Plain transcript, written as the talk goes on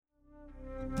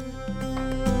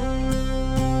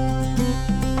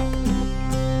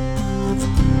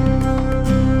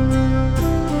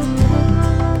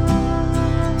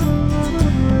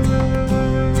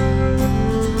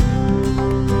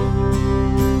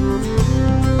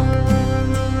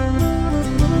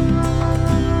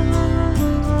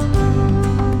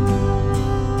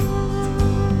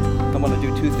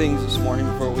morning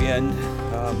before we end.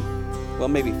 Well,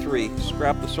 maybe three.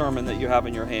 Scrap the sermon that you have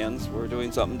in your hands. We're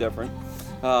doing something different.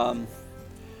 That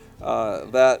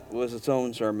was its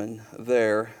own sermon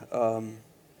there.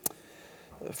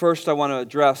 First, I want to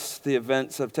address the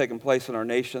events that have taken place in our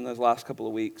nation those last couple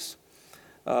of weeks.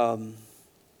 And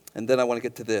then I want to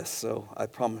get to this, so I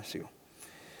promise you.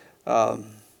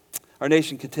 Our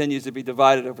nation continues to be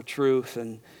divided over truth,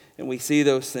 and we see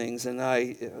those things, and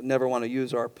I never want to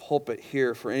use our pulpit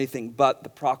here for anything but the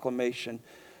proclamation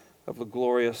of the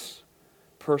glorious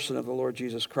person of the Lord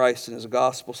Jesus Christ and His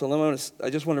gospel. So I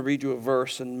just want to read you a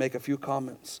verse and make a few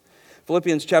comments.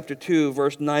 Philippians chapter 2,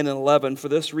 verse 9 and 11, "For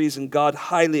this reason God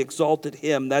highly exalted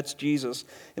Him," that's Jesus,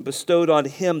 "and bestowed on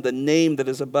Him the name that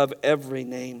is above every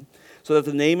name, so that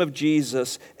the name of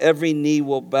Jesus every knee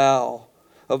will bow,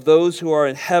 of those who are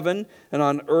in heaven and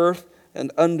on earth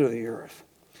and under the earth,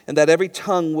 and that every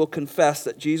tongue will confess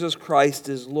that Jesus Christ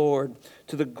is Lord,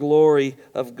 to the glory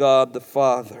of God the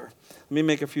Father." Let me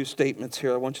make a few statements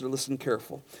here. I want you to listen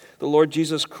careful. The Lord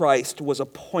Jesus Christ was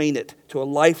appointed to a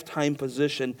lifetime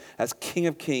position as King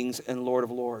of Kings and Lord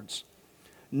of Lords.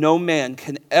 No man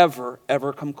can ever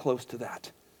come close to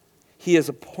that. He is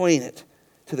appointed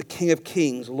to the King of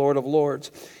Kings, Lord of Lords.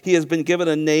 He has been given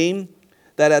a name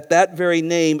that at that very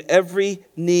name every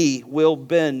knee will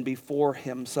bend before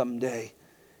Him someday.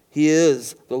 He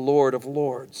is the Lord of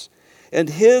Lords. And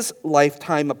His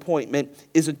lifetime appointment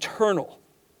is eternal,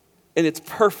 and it's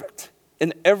perfect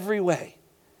in every way.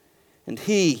 And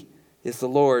He is the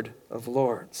Lord of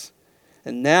Lords.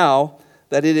 And now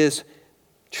that it is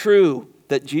true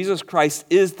that Jesus Christ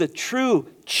is the true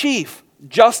Chief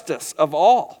Justice of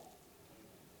all,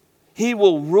 He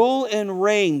will rule and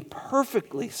reign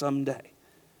perfectly someday.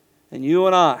 And you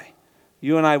and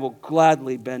I will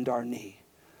gladly bend our knee.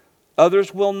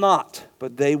 Others will not,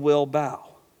 but they will bow.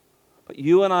 But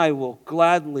you and I will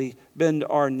gladly bend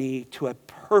our knee to a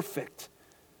perfect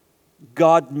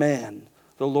God-man,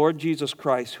 the Lord Jesus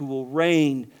Christ, who will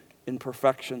reign in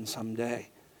perfection someday.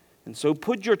 And so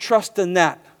put your trust in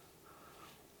that.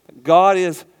 God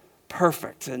is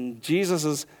perfect, and Jesus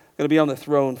is going to be on the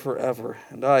throne forever.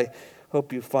 And I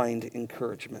hope you find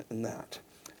encouragement in that.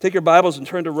 Take your Bibles and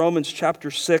turn to Romans chapter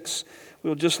 6.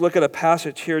 We'll just look at a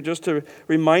passage here just to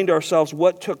remind ourselves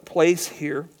what took place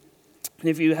here. And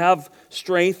if you have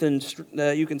strength and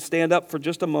you can stand up for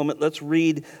just a moment, let's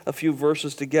read a few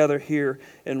verses together here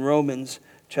in Romans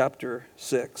chapter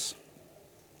 6.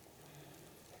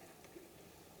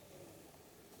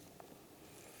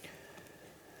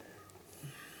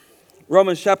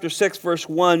 Romans chapter 6 verse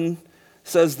 1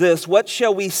 says this, "What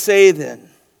shall we say then?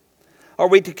 Are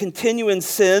we to continue in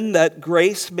sin that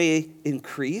grace may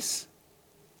increase?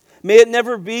 May it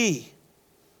never be.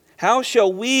 How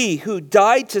shall we who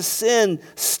died to sin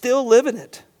still live in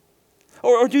it?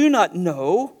 Or do you not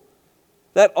know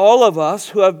that all of us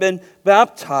who have been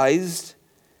baptized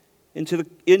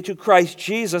into Christ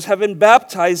Jesus have been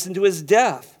baptized into His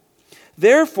death?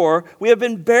 Therefore, we have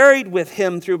been buried with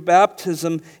Him through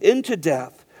baptism into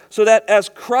death, so that as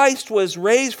Christ was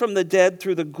raised from the dead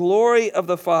through the glory of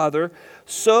the Father,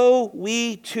 so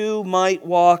we too might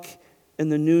walk in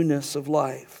the newness of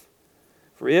life.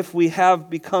 For if we have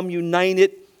become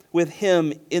united with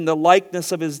Him in the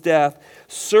likeness of His death,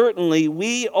 certainly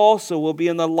we also will be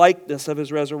in the likeness of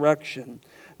His resurrection.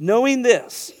 Knowing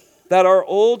this, that our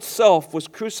old self was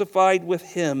crucified with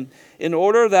Him, in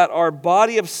order that our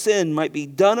body of sin might be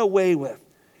done away with,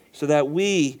 so that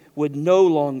we would no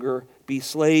longer be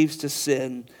slaves to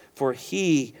sin, for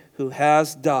He who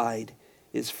has died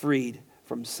is freed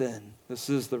from sin."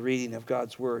 This is the reading of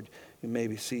God's Word. You may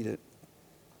be seated.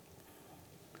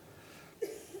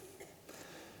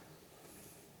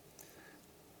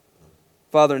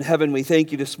 Father in heaven, we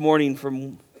thank You this morning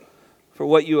for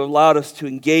what You allowed us to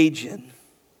engage in.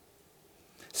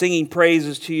 Singing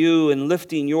praises to You and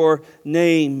lifting Your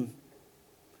name,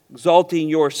 exalting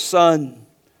Your Son,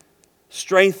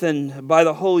 strengthened by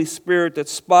the Holy Spirit that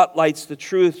spotlights the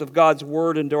truth of God's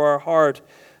Word into our heart.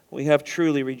 We have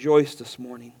truly rejoiced this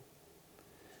morning.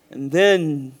 And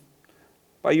then,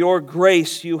 by Your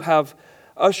grace, You have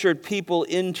ushered people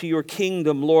into Your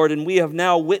kingdom, Lord, and we have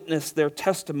now witnessed their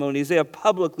testimonies. They have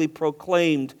publicly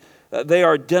proclaimed that they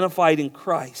are identified in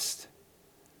Christ.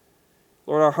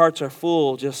 Lord, our hearts are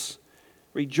full just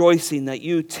rejoicing that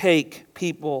You take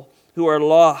people who are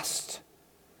lost,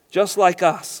 just like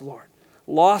us, Lord,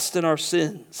 lost in our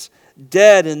sins,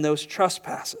 dead in those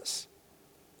trespasses,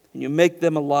 and You make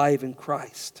them alive in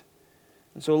Christ.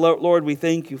 And so, Lord, we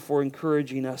thank You for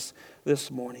encouraging us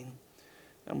this morning.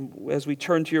 As we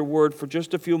turn to Your Word for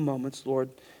just a few moments, Lord,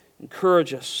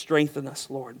 Encourage us, strengthen us,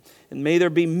 Lord. And may there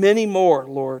be many more,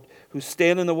 Lord, who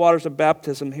stand in the waters of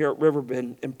baptism here at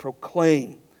Riverbend and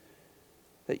proclaim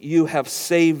that you have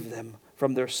saved them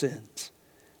from their sins.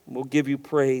 And we'll give you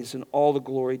praise and all the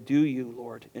glory due you,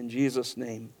 Lord. In Jesus'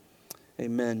 name,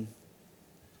 amen.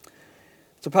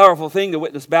 It's a powerful thing to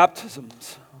witness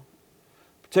baptisms,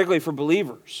 particularly for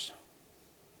believers.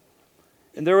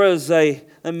 And there was an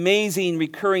amazing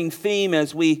recurring theme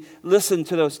as we listen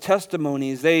to those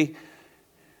testimonies.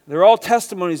 They're all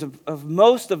testimonies of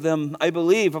most of them, I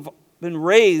believe, have been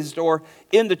raised or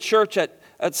in the church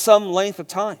at some length of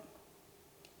time.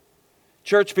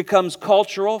 Church becomes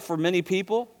cultural for many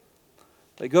people.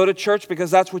 They go to church because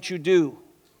that's what you do.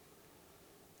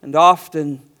 And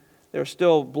often they're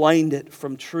still blinded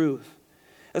from truth.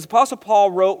 As Apostle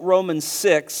Paul wrote Romans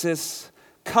 6, is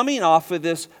coming off of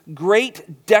this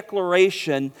great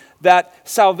declaration that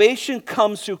salvation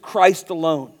comes through Christ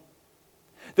alone.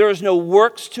 There is no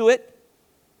works to it.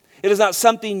 It is not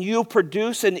something you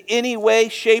produce in any way,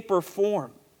 shape, or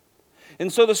form.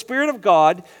 And so the Spirit of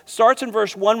God starts in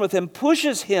verse 1 with him,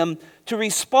 pushes him to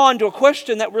respond to a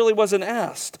question that really wasn't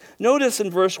asked. Notice in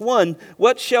verse 1,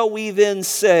 what shall we then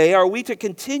say? Are we to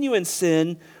continue in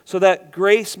sin so that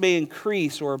grace may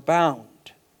increase or abound?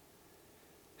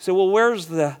 So, well,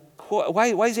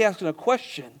 why is he asking a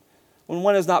question when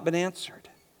one has not been answered?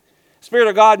 The Spirit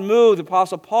of God moved the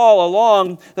Apostle Paul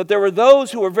along that there were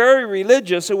those who were very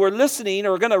religious who were listening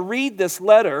or were going to read this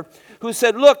letter who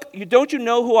said, look, don't you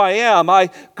know who I am?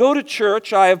 I go to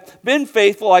church, I have been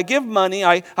faithful, I give money,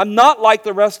 I'm not like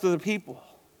the rest of the people.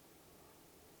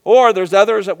 Or there's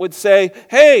others that would say,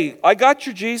 hey, I got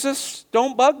you, Jesus,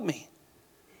 don't bug me.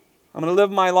 I'm going to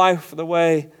live my life the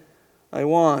way I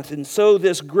want. And so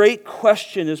this great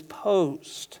question is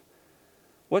posed.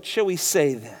 What shall we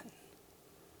say then?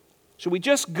 Should we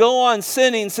just go on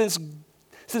sinning since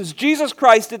Jesus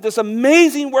Christ did this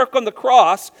amazing work on the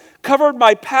cross, covered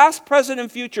my past, present,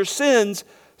 and future sins,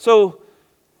 so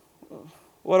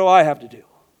what do I have to do?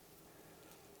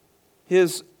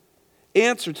 His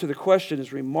answer to the question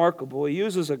is remarkable. He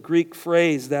uses a Greek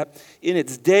phrase that in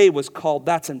its day was called,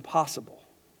 that's impossible.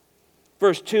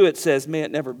 Verse 2, it says, may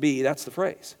it never be. That's the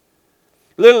phrase.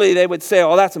 Literally, they would say,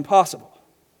 oh, that's impossible.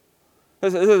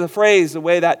 This is a phrase, the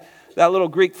way that little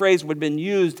Greek phrase would have been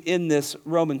used in this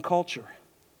Roman culture.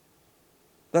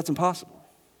 That's impossible.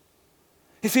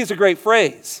 You see, it's a great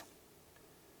phrase.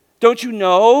 Don't you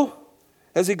know,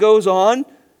 as he goes on,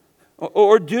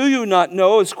 or do you not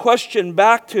know, his question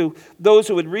back to those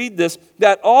who would read this,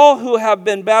 that all who have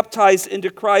been baptized into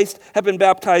Christ have been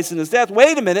baptized in his death?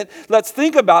 Wait a minute, let's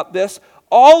think about this.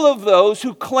 All of those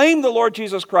who claim the Lord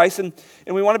Jesus Christ, and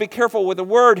we want to be careful with the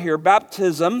word here,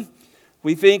 baptism,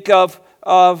 we think of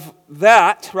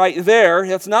that right there.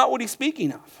 That's not what he's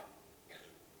speaking of.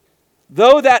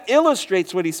 Though that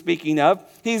illustrates what he's speaking of,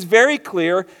 he's very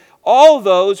clear. All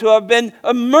those who have been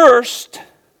immersed,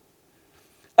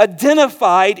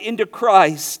 identified into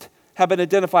Christ, have been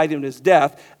identified in his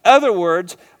death. In other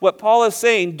words, what Paul is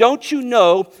saying, don't you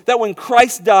know that when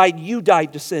Christ died, you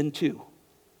died to sin too?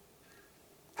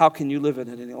 How can you live in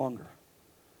it any longer?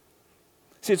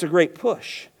 See, it's a great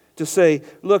push to say,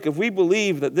 look, if we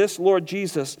believe that this Lord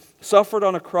Jesus suffered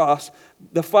on a cross,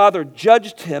 the Father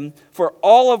judged him for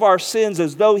all of our sins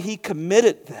as though he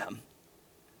committed them,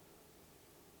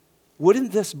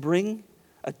 wouldn't this bring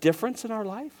a difference in our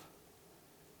life?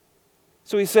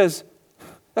 So he says,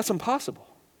 that's impossible.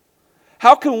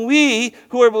 How can we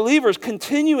who are believers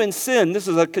continue in sin? This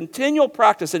is a continual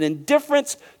practice, an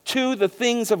indifference to the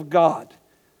things of God.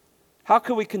 How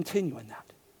can we continue in that?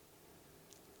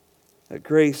 That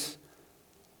grace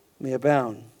may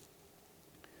abound.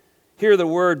 Here the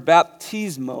word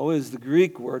baptismo is the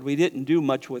Greek word. We didn't do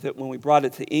much with it when we brought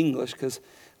it to English because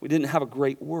we didn't have a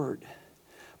great word.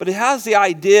 But it has the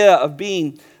idea of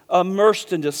being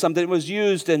immersed into something. It was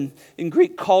used in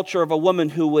Greek culture of a woman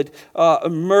who would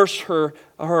immerse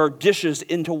her dishes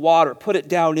into water, put it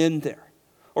down in there.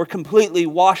 Or completely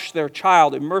wash their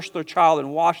child, immerse their child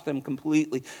and wash them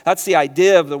completely. That's the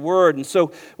idea of the word. And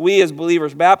so we as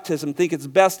believers, baptism, think it's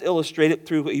best illustrated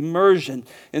through immersion.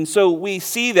 And so we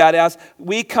see that as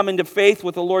we come into faith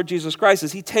with the Lord Jesus Christ,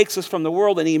 as he takes us from the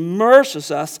world and he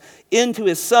immerses us into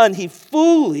his Son, he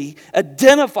fully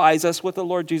identifies us with the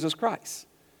Lord Jesus Christ.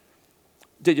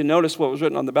 Did you notice what was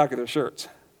written on the back of their shirts?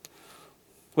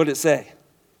 What did it say?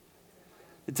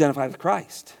 Identify with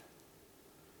Christ.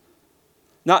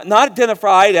 Not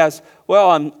identified as,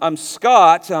 well, I'm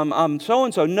Scott, I'm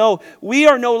so-and-so. No, we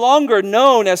are no longer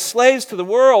known as slaves to the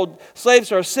world, slaves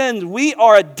to our sins. We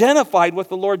are identified with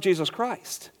the Lord Jesus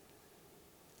Christ.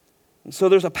 And so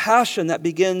there's a passion that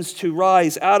begins to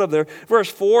rise out of there. Verse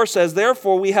 4 says,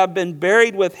 therefore we have been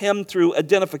buried with him through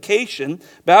identification,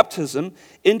 baptism,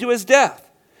 into his death.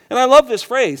 And I love this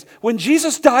phrase. When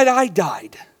Jesus died, I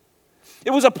died. It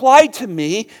was applied to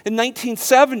me in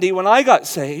 1970 when I got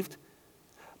saved.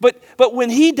 But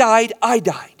when he died, I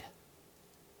died.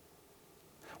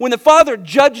 When the Father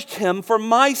judged him for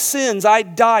my sins, I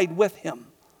died with him.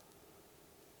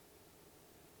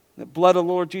 The blood of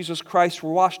the Lord Jesus Christ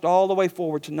washed all the way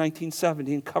forward to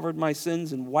 1970 and covered my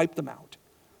sins and wiped them out.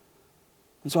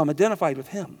 And so I'm identified with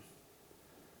him.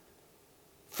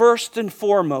 First and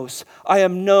foremost, I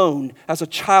am known as a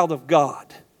child of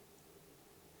God.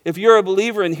 If you're a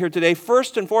believer in here today,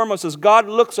 first and foremost, as God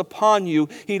looks upon you,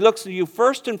 he looks at you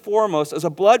first and foremost as a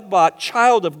blood-bought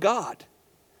child of God.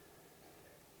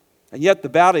 And yet the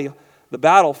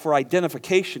battle for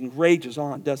identification rages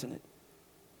on, doesn't it?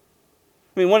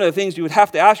 I mean, one of the things you would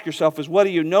have to ask yourself is, what are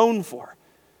you known for?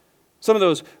 Some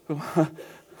of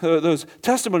those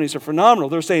testimonies are phenomenal.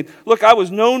 They're saying, look, I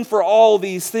was known for all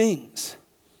these things.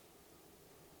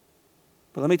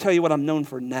 But let me tell you what I'm known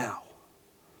for now.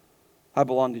 I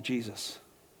belong to Jesus.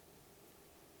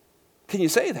 Can you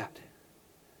say that?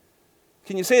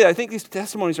 Can you say that? I think these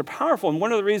testimonies are powerful. And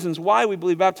one of the reasons why we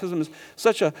believe baptism is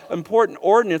such an important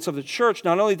ordinance of the church,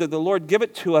 not only did the Lord give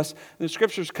it to us, and the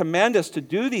Scriptures command us to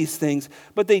do these things,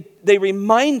 but they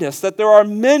remind us that there are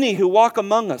many who walk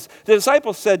among us. The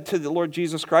disciples said to the Lord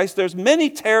Jesus Christ, there's many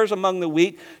tares among the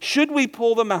wheat. Should we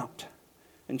pull them out?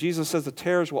 And Jesus says the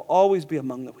tares will always be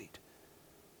among the wheat.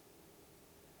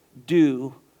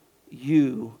 Do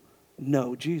you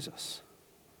know Jesus?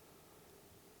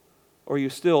 Or are you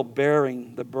still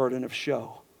bearing the burden of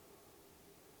show?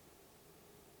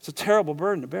 It's a terrible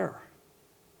burden to bear.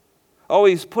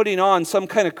 Always putting on some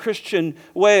kind of Christian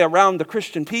way around the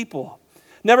Christian people.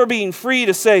 Never being free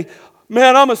to say,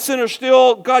 man, I'm a sinner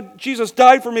still. God, Jesus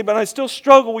died for me, but I still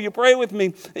struggle. Will you pray with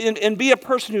me? And be a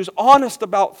person who's honest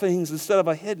about things instead of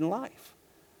a hidden life.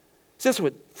 See, that's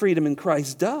what freedom in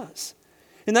Christ does.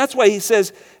 And that's why he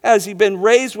says, as you've been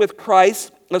raised with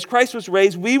Christ, as Christ was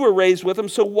raised, we were raised with him,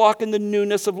 so walk in the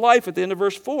newness of life at the end of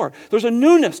verse 4. There's a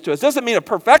newness to us. It doesn't mean a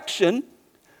perfection.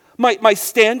 My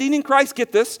standing in Christ,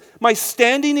 get this, my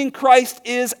standing in Christ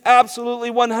is absolutely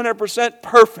 100%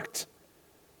 perfect.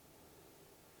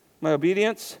 My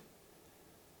obedience,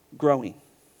 growing.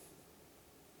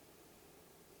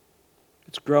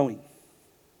 It's growing.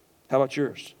 How about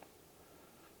yours?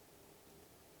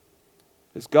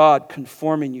 Is God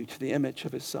conforming you to the image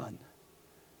of his Son?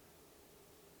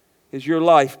 Has your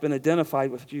life been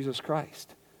identified with Jesus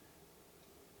Christ?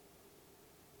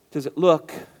 Does it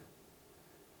look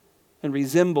and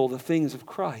resemble the things of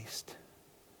Christ?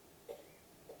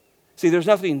 See, there's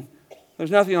nothing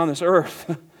on this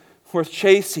earth worth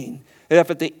chasing if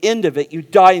at the end of it you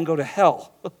die and go to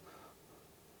hell.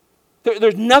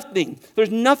 There's nothing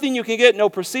you can get, no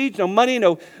prestige, no money,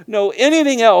 no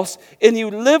anything else, and you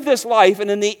live this life,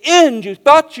 and in the end you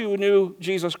thought you knew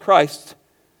Jesus Christ,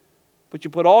 but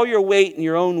you put all your weight in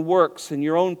your own works and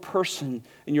your own person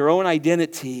and your own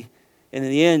identity, and in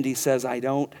the end he says, I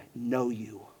don't know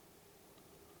you.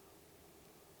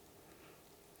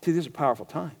 See, these are powerful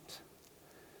times.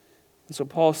 And so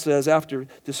Paul says, after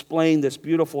displaying this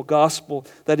beautiful gospel,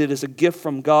 that it is a gift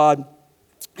from God,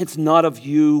 it's not of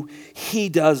you. He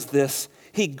does this.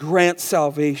 He grants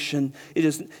salvation. It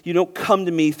is, you don't come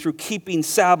to me through keeping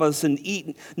Sabbaths and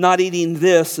not eating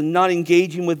this and not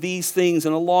engaging with these things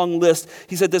and a long list.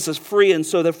 He said this is free. And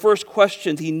so the first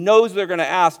question he knows they're going to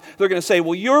ask, they're going to say,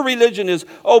 well, your religion is,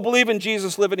 believe in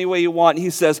Jesus, live any way you want. And he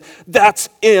says, that's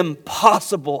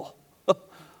impossible.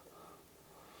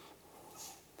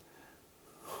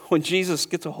 When Jesus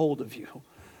gets a hold of you,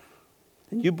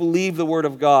 and you believe the Word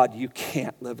of God, you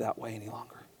can't live that way any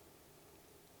longer.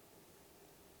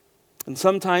 And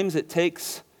sometimes it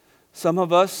takes some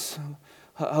of us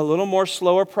a little more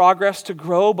slower progress to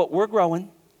grow, but we're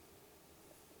growing.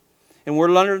 And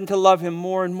we're learning to love him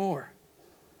more and more.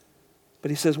 But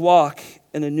he says, walk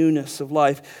in the newness of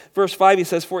life. Verse 5, he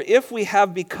says, for if we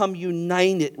have become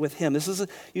united with him. You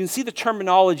can see the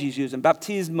terminology he's using.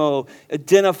 Baptismo,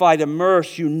 identified,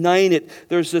 immersed, united.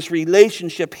 There's this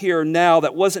relationship here now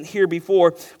that wasn't here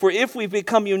before. For if we've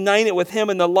become united with him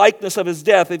in the likeness of his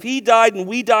death, if he died and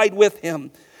we died with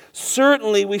him,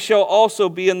 certainly we shall also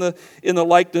be in the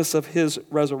likeness of his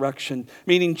resurrection.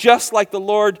 Meaning just like the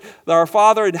Lord, our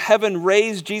Father in heaven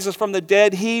raised Jesus from the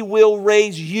dead, he will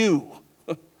raise you.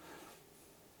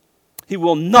 He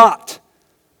will not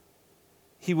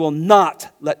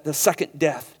let the second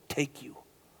death take you.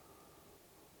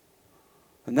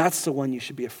 And that's the one you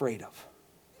should be afraid of.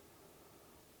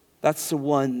 that's the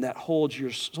one that holds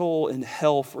your soul in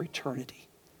hell for eternity.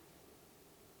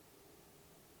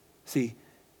 See,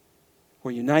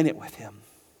 we're united with Him.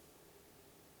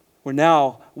 We're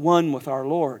now one with our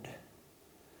Lord.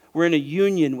 We're in a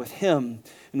union with Him.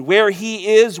 And where He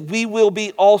is, we will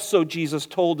be also, Jesus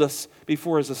told us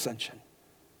before His ascension.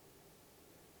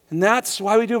 And that's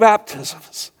why we do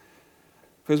baptisms.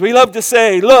 Because we love to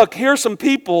say, look, here's some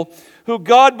people who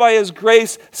God by His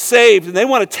grace saved, and they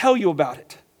want to tell you about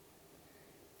it.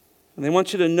 And they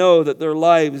want you to know that their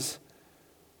lives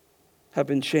have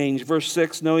been changed. Verse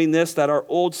 6, knowing this, that our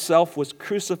old self was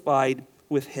crucified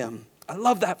with Him. I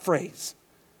love that phrase.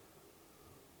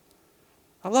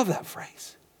 I love that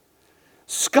phrase.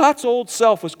 Scott's old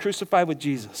self was crucified with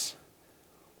Jesus.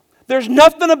 There's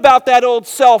nothing about that old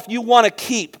self you want to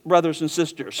keep, brothers and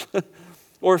sisters,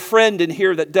 or a friend in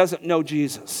here that doesn't know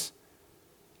Jesus.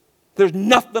 There's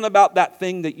nothing about that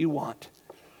thing that you want.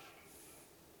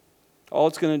 All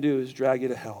it's going to do is drag you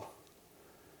to hell.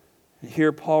 And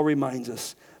here Paul reminds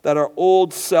us that our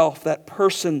old self, that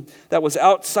person that was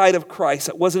outside of Christ,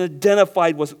 that wasn't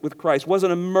identified with Christ,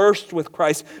 wasn't immersed with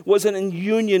Christ, wasn't in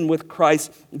union with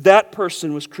Christ, that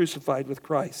person was crucified with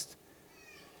Christ.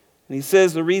 And he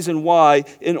says the reason why,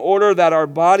 in order that our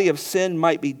body of sin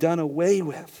might be done away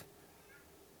with.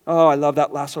 Oh, I love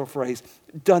that last little phrase,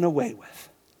 done away with.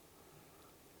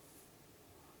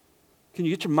 Can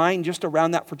you get your mind just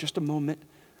around that for just a moment?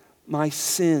 My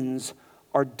sins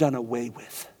are done away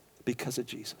with because of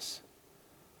Jesus.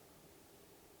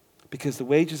 Because the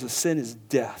wages of sin is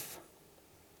death.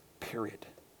 Period.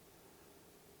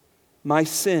 My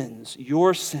sins,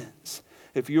 your sins,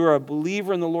 if you're a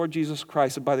believer in the Lord Jesus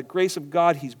Christ, and by the grace of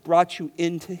God, He's brought you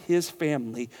into His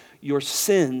family, your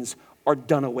sins are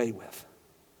done away with.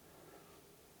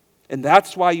 And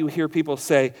that's why you hear people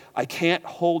say, I can't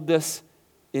hold this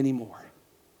anymore.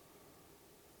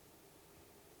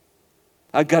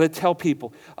 I've got to tell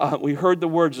people, we heard the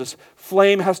words, this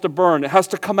flame has to burn, it has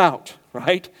to come out,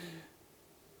 right?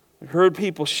 We heard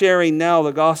people sharing now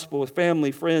the gospel with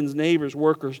family, friends, neighbors,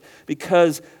 workers,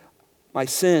 because my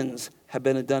sins have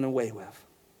been done away with.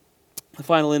 The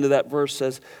final end of that verse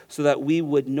says, so that we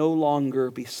would no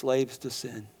longer be slaves to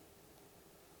sin.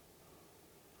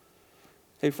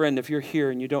 Hey friend, if you're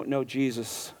here and you don't know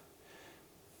Jesus,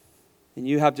 and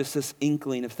you have just this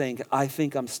inkling of thinking, I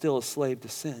think I'm still a slave to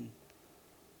sin.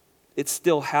 It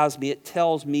still has me. It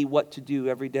tells me what to do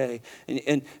every day.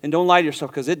 And don't lie to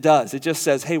yourself, because it does. It just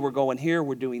says, hey, we're going here,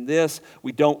 we're doing this.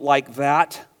 We don't like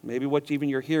that. Maybe what even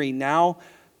you're hearing now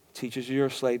teaches you you're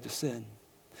a slave to sin.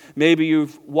 Maybe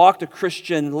you've walked a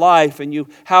Christian life and you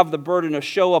have the burden of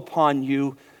show upon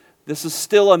you. This is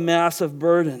still a massive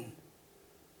burden.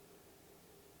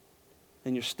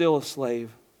 And you're still a slave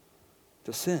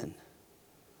to sin.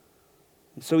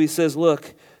 And so he says,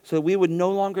 look, so that we would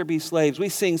no longer be slaves. We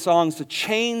sing songs, the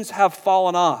chains have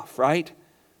fallen off, right?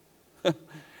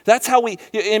 That's how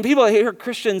and people hear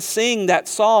Christians sing that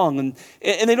song, and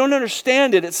they don't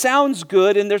understand it. It sounds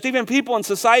good, and there's even people in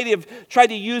society have tried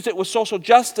to use it with social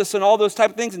justice and all those type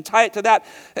of things and tie it to that.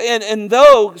 And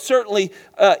though certainly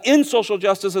in social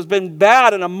justice has been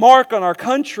bad and a mark on our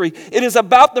country, it is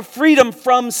about the freedom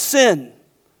from sin.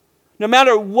 No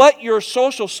matter what your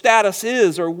social status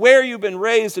is, or where you've been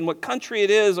raised, and what country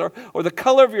it is, or the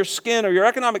color of your skin, or your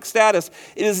economic status,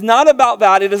 it is not about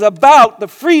that. It is about the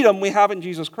freedom we have in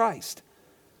Jesus Christ.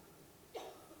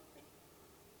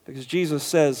 Because Jesus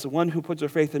says, the one who puts their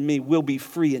faith in me will be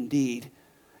free indeed.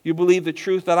 You believe the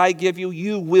truth that I give you,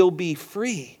 you will be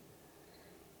free.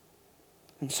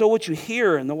 And so what you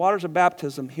hear in the waters of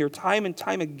baptism here time and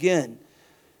time again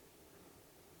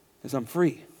is I'm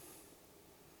free.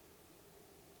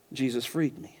 Jesus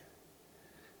freed me.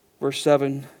 Verse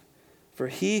 7, for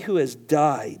he who has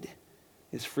died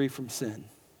is free from sin.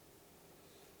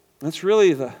 That's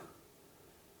really the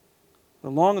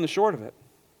long and the short of it.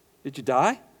 Did you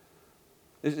die?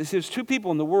 There's two people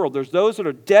in the world. There's those that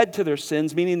are dead to their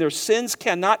sins, meaning their sins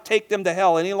cannot take them to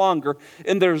hell any longer,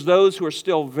 and there's those who are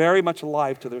still very much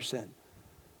alive to their sin.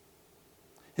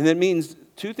 And that means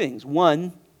two things.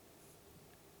 One,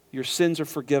 your sins are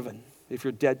forgiven if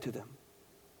you're dead to them.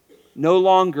 No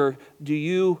longer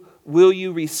will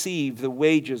you receive the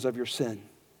wages of your sin.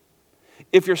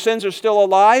 If your sins are still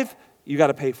alive, you got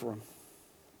to pay for them.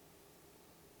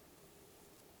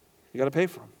 You got to pay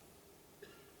for them.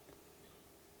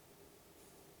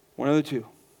 One of the two.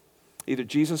 Either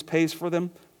Jesus pays for them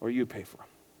or you pay for them.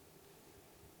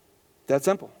 That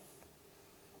simple.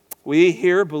 We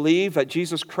here believe that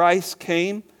Jesus Christ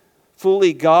came,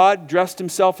 fully God, dressed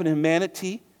himself in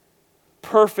humanity,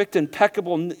 perfect,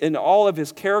 impeccable in all of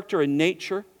his character and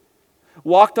nature,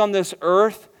 walked on this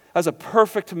earth as a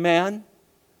perfect man,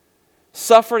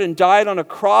 suffered and died on a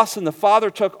cross, and the Father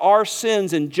took our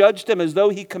sins and judged him as though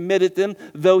he committed them,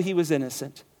 though he was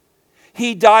innocent.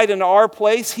 He died in our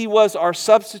place. He was our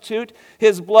substitute.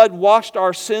 His blood washed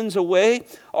our sins away.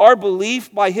 Our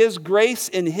belief by His grace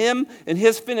in Him and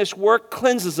His finished work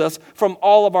cleanses us from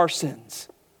all of our sins.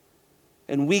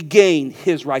 And we gain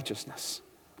His righteousness.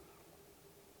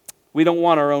 We don't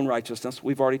want our own righteousness.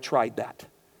 We've already tried that.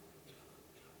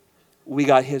 We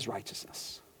got His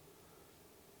righteousness.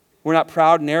 We're not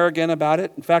proud and arrogant about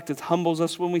it. In fact, it humbles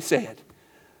us when we say it.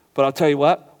 But I'll tell you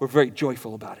what, we're very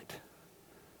joyful about it.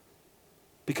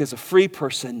 Because a free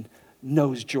person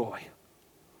knows joy.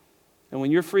 And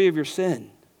when you're free of your sin,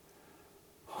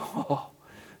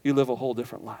 you live a whole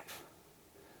different life.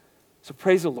 So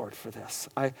praise the Lord for this.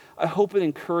 I hope it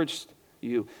encouraged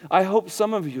you. I hope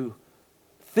some of you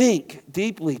think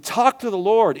deeply. Talk to the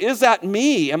Lord. Is that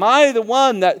me? Am I the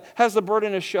one that has the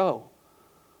burden to show?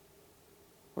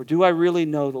 Or do I really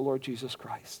know the Lord Jesus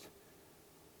Christ?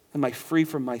 Am I free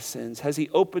from my sins? Has He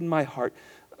opened my heart?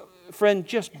 Friend,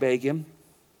 just beg Him.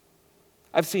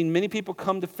 I've seen many people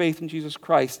come to faith in Jesus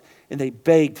Christ and they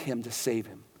begged Him to save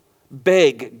him.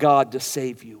 Beg God to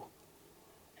save you.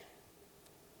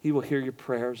 He will hear your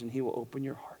prayers and He will open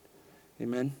your heart.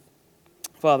 Amen.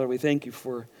 Father, we thank You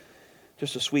for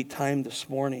just a sweet time this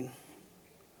morning.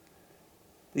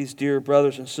 These dear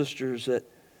brothers and sisters that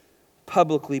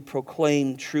publicly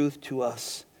proclaim truth to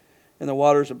us in the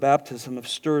waters of baptism have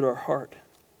stirred our heart.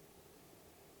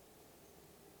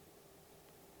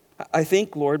 I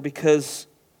think, Lord, because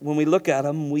when we look at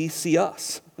them, we see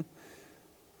us.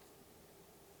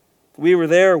 We were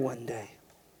there one day.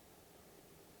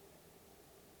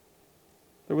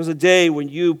 There was a day when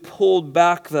You pulled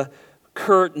back the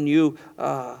curtain, You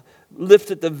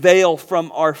lifted the veil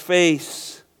from our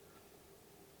face.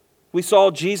 We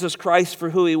saw Jesus Christ for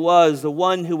who He was, the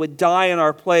one who would die in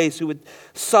our place, who would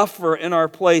suffer in our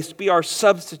place, be our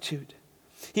substitute.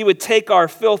 He would take our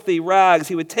filthy rags.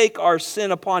 He would take our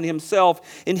sin upon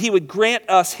Himself, and He would grant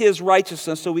us His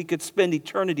righteousness so we could spend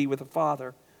eternity with the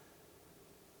Father.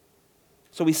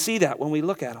 So we see that when we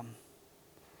look at Him.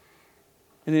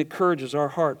 And it encourages our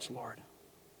hearts, Lord.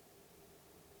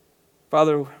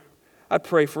 Father, I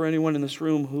pray for anyone in this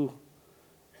room who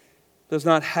does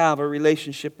not have a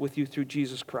relationship with You through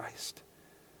Jesus Christ.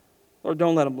 Lord,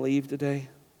 don't let them leave today.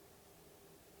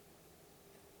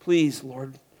 Please,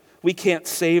 Lord. We can't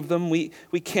save them. We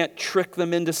can't trick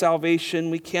them into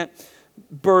salvation. We can't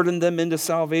burden them into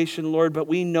salvation, Lord, but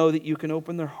we know that You can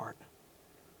open their heart.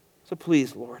 So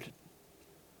please, Lord,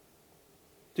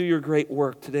 do Your great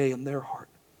work today in their heart.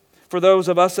 For those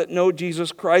of us that know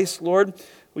Jesus Christ, Lord,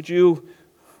 would You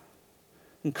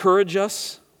encourage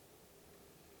us?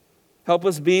 Help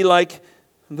us be like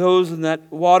those in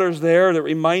that waters there that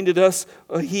reminded us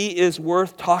He is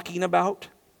worth talking about.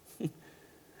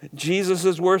 Jesus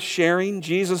is worth sharing.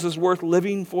 Jesus is worth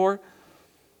living for.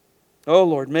 Oh,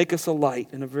 Lord, make us a light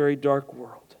in a very dark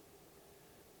world.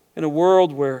 In a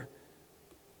world where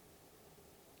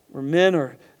men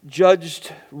are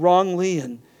judged wrongly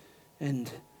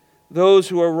and those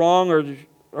who are wrong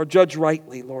are judged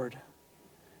rightly, Lord.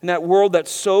 In that world that's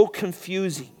so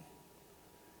confusing,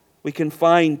 we can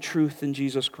find truth in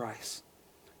Jesus Christ.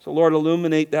 So, Lord,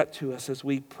 illuminate that to us as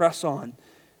we press on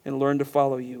and learn to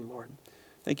follow You, Lord.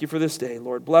 Thank You for this day,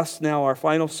 Lord. Bless now our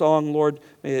final song, Lord.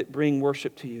 May it bring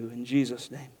worship to You. In Jesus'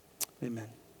 name, amen.